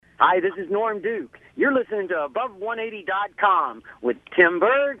Hi, this is Norm Duke. You're listening to Above180.com with Tim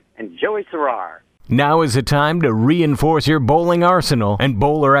Berg and Joey Serrar. Now is the time to reinforce your bowling arsenal, and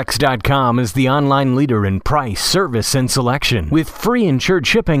BowlerX.com is the online leader in price, service, and selection, with free insured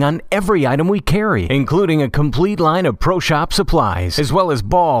shipping on every item we carry, including a complete line of Pro Shop supplies, as well as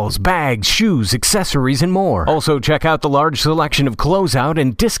balls, bags, shoes, accessories, and more. Also, check out the large selection of closeout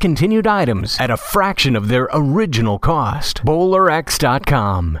and discontinued items at a fraction of their original cost.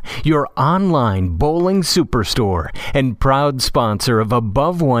 BowlerX.com, your online bowling superstore and proud sponsor of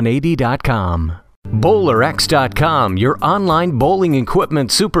Above180.com. BowlerX.com, your online bowling equipment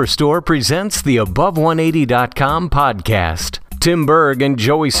superstore, presents the Above180.com podcast. Tim Berg and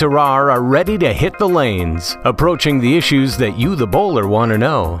Joey Serrar are ready to hit the lanes, approaching the issues that you, the bowler, want to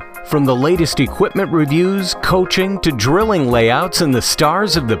know. From the latest equipment reviews, coaching, to drilling layouts and the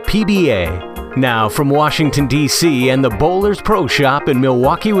stars of the PBA. Now, from Washington, D.C. and the Bowlers Pro Shop in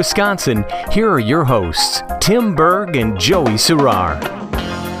Milwaukee, Wisconsin, here are your hosts, Tim Berg and Joey Serrar.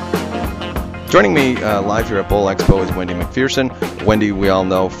 Joining me live here at Bowl Expo is Wendy McPherson. Wendy, we all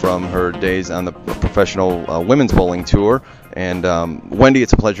know from her days on the professional women's bowling tour. And Wendy,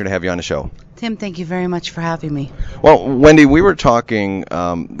 it's a pleasure to have you on the show. Tim, thank you very much for having me. Well, Wendy, we were talking,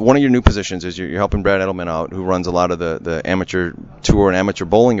 one of your new positions is you're helping Brad Edelman out, who runs a lot of the amateur tour and amateur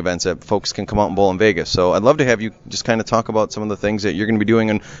bowling events that folks can come out and bowl in Vegas. So I'd love to have you just kind of talk about some of the things that you're going to be doing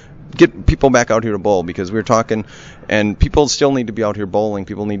and get people back out here to bowl, because we were talking, and people still need to be out here bowling.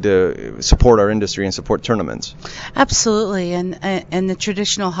 People need to support our industry and support tournaments. Absolutely, and the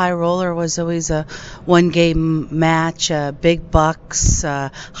traditional high roller was always a one-game match, big bucks,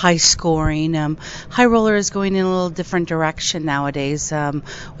 high scoring. High roller is going in a little different direction nowadays.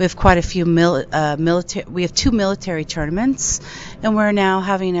 We have quite a few military. We have 2 military tournaments, and we're now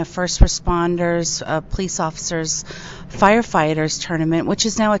having a first responders, police officers, firefighters tournament, which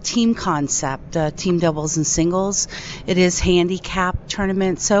is now a team concept, team doubles and singles. It is handicap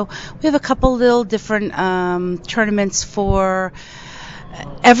tournament. So we have a couple little different tournaments for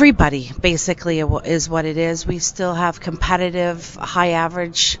everybody, basically, is what it is. We still have competitive, high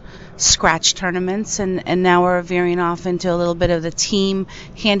average scratch tournaments, and now we're veering off into a little bit of the team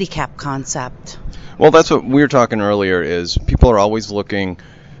handicap concept. Well, that's what we were talking earlier, is people are always looking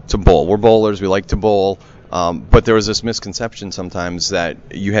to bowl. We're bowlers. We like to bowl. But there was this misconception sometimes that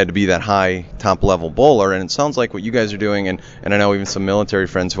you had to be that high, top-level bowler, and it sounds like what you guys are doing, and I know even some military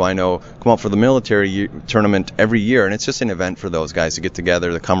friends who I know come out for the military tournament every year, and it's just an event for those guys to get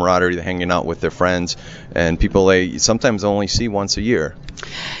together, the camaraderie, the hanging out with their friends, and people they sometimes only see once a year.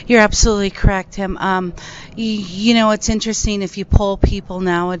 You're absolutely correct, Tim. You know, it's interesting if you poll people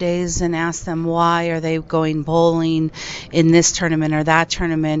nowadays and ask them why are they going bowling in this tournament or that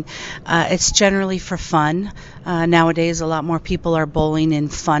tournament, it's generally for fun. Nowadays, a lot more people are bowling in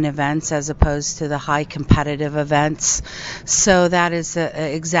fun events as opposed to the high competitive events. So that is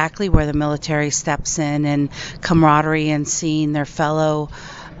exactly where the military steps in, and camaraderie and seeing their fellow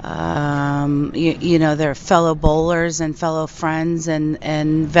their fellow bowlers and fellow friends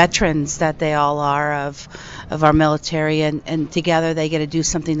and veterans that they all are of our military, and together they get to do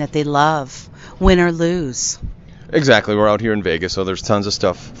something that they love, win or lose. Exactly. We're out here in Vegas, so there's tons of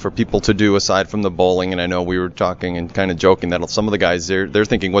stuff for people to do aside from the bowling. And I know we were talking and kind of joking that some of the guys, they're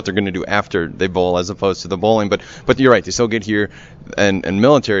thinking what they're going to do after they bowl as opposed to the bowling. But you're right, they still get here. And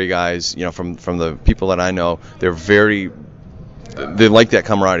military guys, you know, from the people that I know, they like that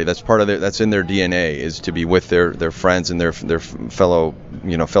camaraderie. That's part of that's in their DNA, is to be with their friends and their fellow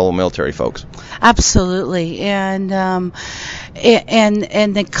military folks. Absolutely, and the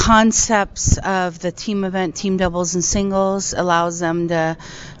concepts of the team event, team doubles and singles allows them to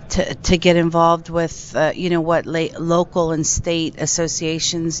get involved with what local and state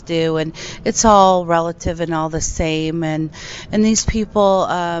associations do, and it's all relative and all the same, and these people.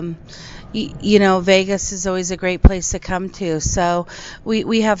 Vegas is always a great place to come to. So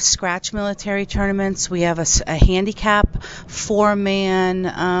we have scratch military tournaments. We have a handicap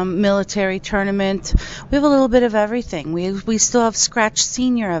 4-man military tournament. We have a little bit of everything. We still have scratch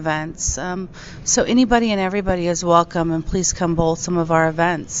senior events. So anybody and everybody is welcome, and please come bowl some of our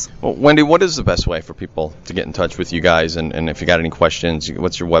events. Well, Wendy, what is the best way for people to get in touch with you guys? And if you got any questions,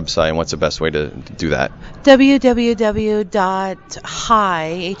 what's your website and what's the best way to do that?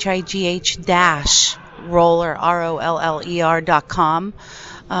 www.high-roller.com.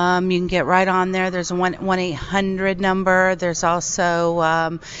 You can get right on there. There's a 1-800 number. There's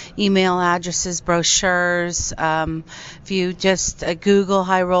also email addresses, brochures. If you just Google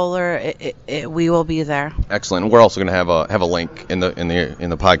High Roller, we will be there. Excellent. And we're also going to have a link in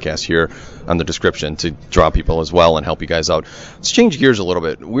the podcast here on the description to draw people as well and help you guys out. Let's change gears a little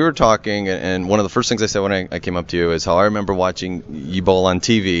bit. We were talking, and one of the first things I said when I came up to you is how I remember watching you bowl on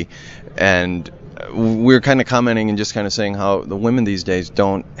TV, and we were kind of commenting and just kind of saying how the women these days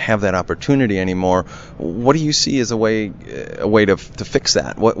don't have that opportunity anymore. What do you see as a way to fix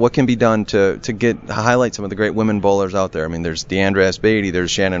that? What can be done to highlight some of the great women bowlers out there? I mean, there's Deandra Asbeatty, there's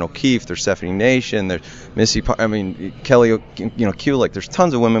Shannon O'Keefe, there's Stephanie Nation, there's Kelly, Kulik. There's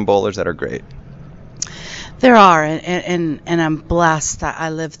tons of women bowlers that are great. There are, and I'm blessed. I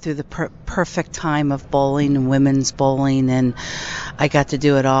lived through the perfect time of bowling and women's bowling, and I got to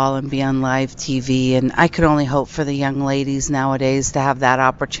do it all and be on live TV, and I could only hope for the young ladies nowadays to have that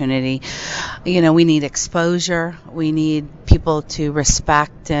opportunity. We need exposure. We need people to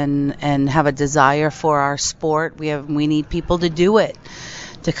respect and have a desire for our sport. We need people to do it,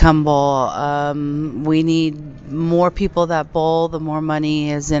 to come bowl. We need more people that bowl. The more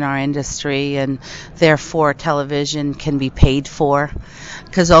money is in our industry, and therefore television can be paid for.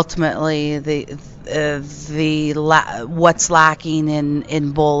 Because ultimately, what's lacking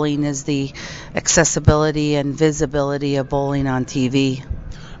in bowling is the accessibility and visibility of bowling on TV.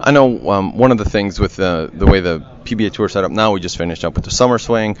 I know one of the things with the way the PBA Tour set up now, we just finished up with the summer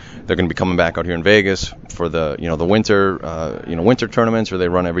swing. They're going to be coming back out here in Vegas for the winter tournaments where they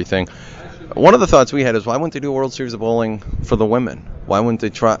run everything. One of the thoughts we had is, why wouldn't they do a World Series of Bowling for the women? Why wouldn't they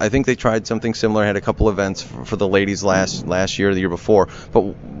try? I think they tried something similar, had a couple events for the ladies last year, the year before. But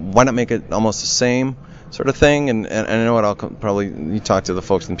why not make it almost the same sort of thing? And I know you talk to the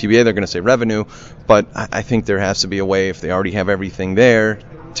folks in PBA, they're going to say revenue, but I think there has to be a way, if they already have everything there,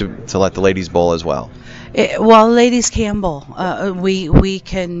 to let the ladies bowl as well. Ladies can bowl. We are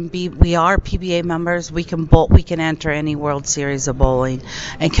PBA members. We can bowl. We can enter any World Series of bowling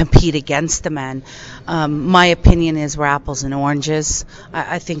and compete against the men. My opinion is we're apples and oranges.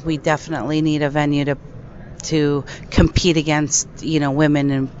 I think we definitely need a venue to compete against women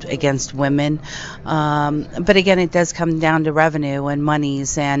and against women, but again, it does come down to revenue and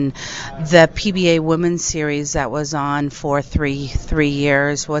monies. And the PBA Women's Series that was on for three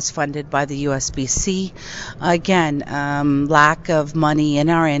years was funded by the USBC. Again, lack of money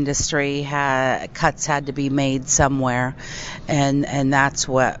in our industry, cuts had to be made somewhere, and that's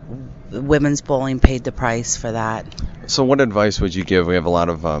what women's bowling paid the price for that. So what advice would you give? We have a lot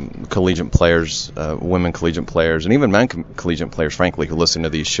of collegiate players, women collegiate players, and even men collegiate players, frankly, who listen to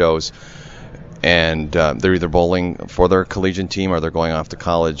these shows. And they're either bowling for their collegiate team or they're going off to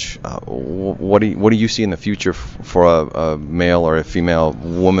college. What do you see in the future for a male or a female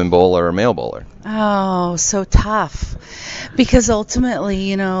woman bowler or male bowler? Oh, so tough. Because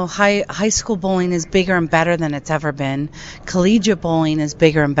ultimately, high school bowling is bigger and better than it's ever been. Collegiate bowling is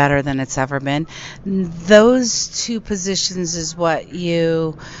bigger and better than it's ever been. Those two positions is what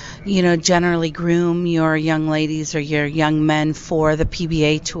you generally groom your young ladies or your young men for the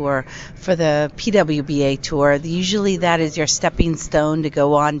PBA Tour, for the PWBA Tour. Usually that is your stepping stone to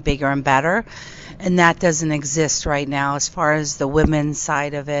go on bigger and better. And that doesn't exist right now as far as the women's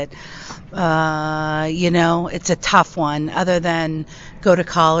side of it. It's a tough one. Other than go to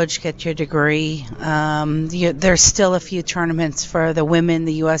college, get your degree. There's still a few tournaments for the women,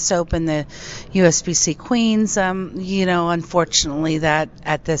 the U.S. Open, the USBC Queens. Unfortunately, that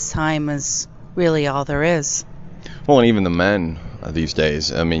at this time is really all there is. Well, and even the men these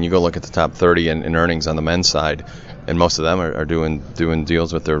days. I mean, you go look at the top 30 in earnings on the men's side, and most of them are doing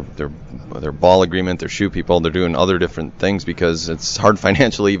deals with their ball agreement, their shoe people. They're doing other different things because it's hard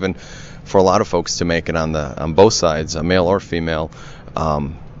financially even for a lot of folks to make it on both sides, male or female.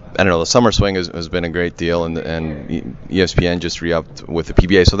 I don't know, the summer swing has been a great deal, and ESPN just re-upped with the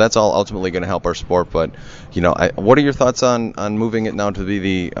PBA, so that's all ultimately going to help our sport. But what are your thoughts on moving it now to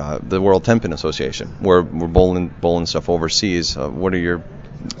be the World 10-Pin Association, where we're bowling stuff overseas? What are your...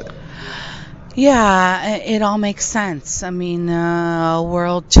 Yeah, it all makes sense. I mean,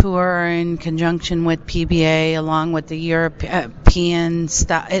 World Tour in conjunction with PBA, along with the European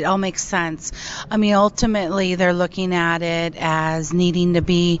stuff, it all makes sense. I mean, ultimately, they're looking at it as needing to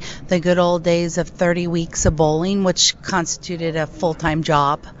be the good old days of 30 weeks of bowling, which constituted a full-time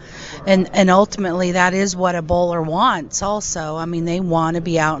job. And ultimately, that is what a bowler wants also. I mean, they want to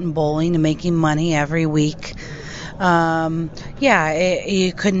be out and bowling and making money every week.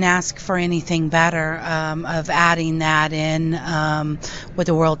 You couldn't ask for anything better of adding that in with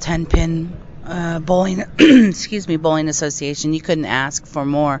the World 10-Pin bowling, bowling association. You couldn't ask for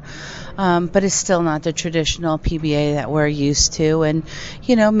more, but it's still not the traditional PBA that we're used to. And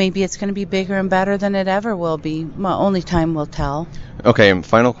maybe it's going to be bigger and better than it ever will be. Well, only time will tell. Okay, and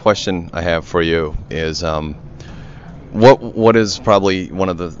final question I have for you is, what is probably one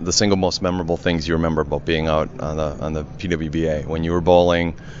of the single most memorable things you remember about being out on the PWBA when you were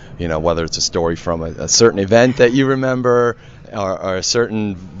bowling? Whether it's a story from a certain event that you remember, or a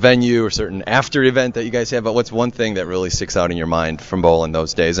certain venue or certain after event that you guys have, but what's one thing that really sticks out in your mind from bowling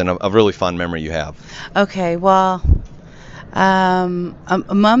those days, and a really fun memory you have? Okay, well,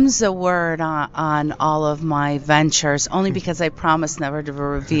 mum's the word on all of my ventures, only because I promised never to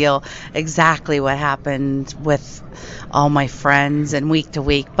reveal exactly what happened with all my friends and week to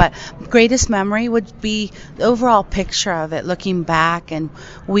week. But greatest memory would be the overall picture of it, looking back and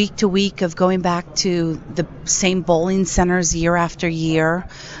week to week of going back to the same bowling centers year after year.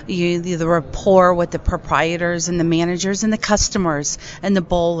 The rapport with the proprietors and the managers and the customers and the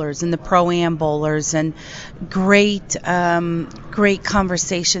bowlers and the pro-am bowlers, and great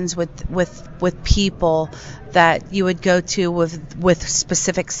conversations with people that you would go to, with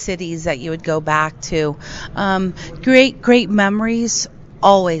specific cities that you would go back to. Great memories.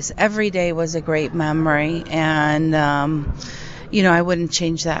 Always, every day was a great memory, and I wouldn't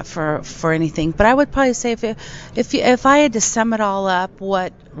change that for anything. But I would probably say if I had to sum it all up,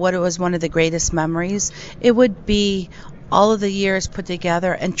 what it was one of the greatest memories, it would be all of the years put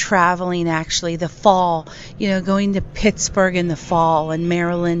together and traveling, actually, the fall, going to Pittsburgh in the fall and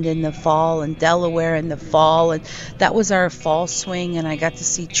Maryland in the fall and Delaware in the fall. And that was our fall swing, and I got to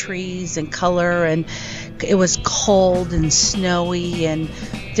see trees and color, and it was cold and snowy, and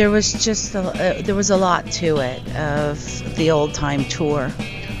there was a lot to it of the old time tour.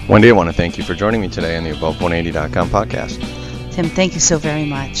 Wendy, I want to thank you for joining me today on the Above180.com podcast. Tim, thank you so very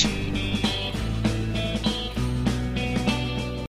much.